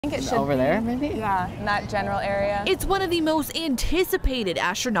I think it should over there, maybe? Yeah, in that general area. It's one of the most anticipated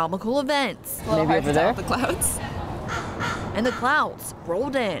astronomical events. It's a little maybe hard over to tell there? with the clouds. And the clouds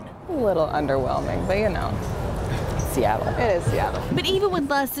rolled in. A little underwhelming, but you know. Seattle. It is Seattle. But even with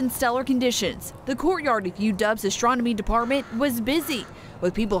less than stellar conditions, the courtyard of UW's astronomy department was busy,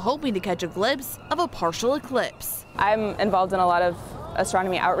 with people hoping to catch a glimpse of a partial eclipse. I'm involved in a lot of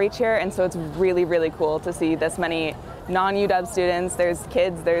astronomy outreach here, and so it's really, really cool to see this many non-UW students. There's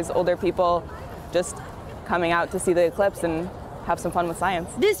kids, there's older people just coming out to see the eclipse and have some fun with science.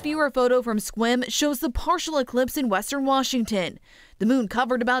 This viewer photo from SQUIM shows the partial eclipse in western Washington. The moon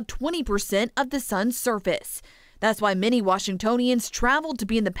covered about 20% of the sun's surface. That's why many Washingtonians traveled to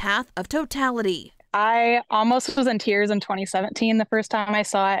be in the path of totality. I almost was in tears in 2017 the first time I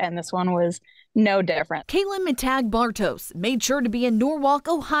saw it, and this one was no different. Caitlin Matag-Bartos made sure to be in Norwalk,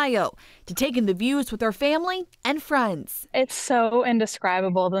 Ohio, to take in the views with her family and friends. It's so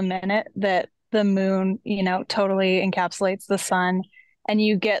indescribable the minute that the moon, totally encapsulates the sun, and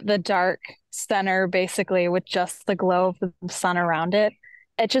you get the dark center basically with just the glow of the sun around it.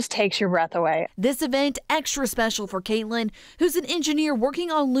 It just takes your breath away. This event extra special for Caitlin, who's an engineer working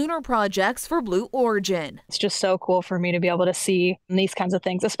on lunar projects for Blue Origin. It's just so cool for me to be able to see these kinds of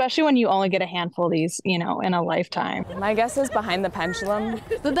things, especially when you only get a handful of these, in a lifetime. My guess is behind the pendulum.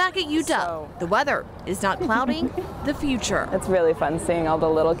 But back at UW, the weather is not clouding the future. It's really fun seeing all the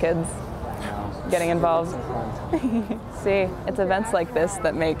little kids getting involved. See, it's events like this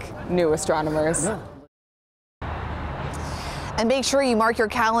that make new astronomers. And make sure you mark your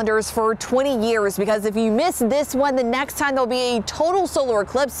calendars for 20 years, because if you miss this one, the next time there'll be a total solar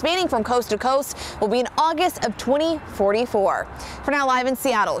eclipse spanning from coast to coast will be in August of 2044. For now, live in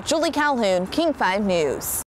Seattle, Julie Calhoun, King 5 News.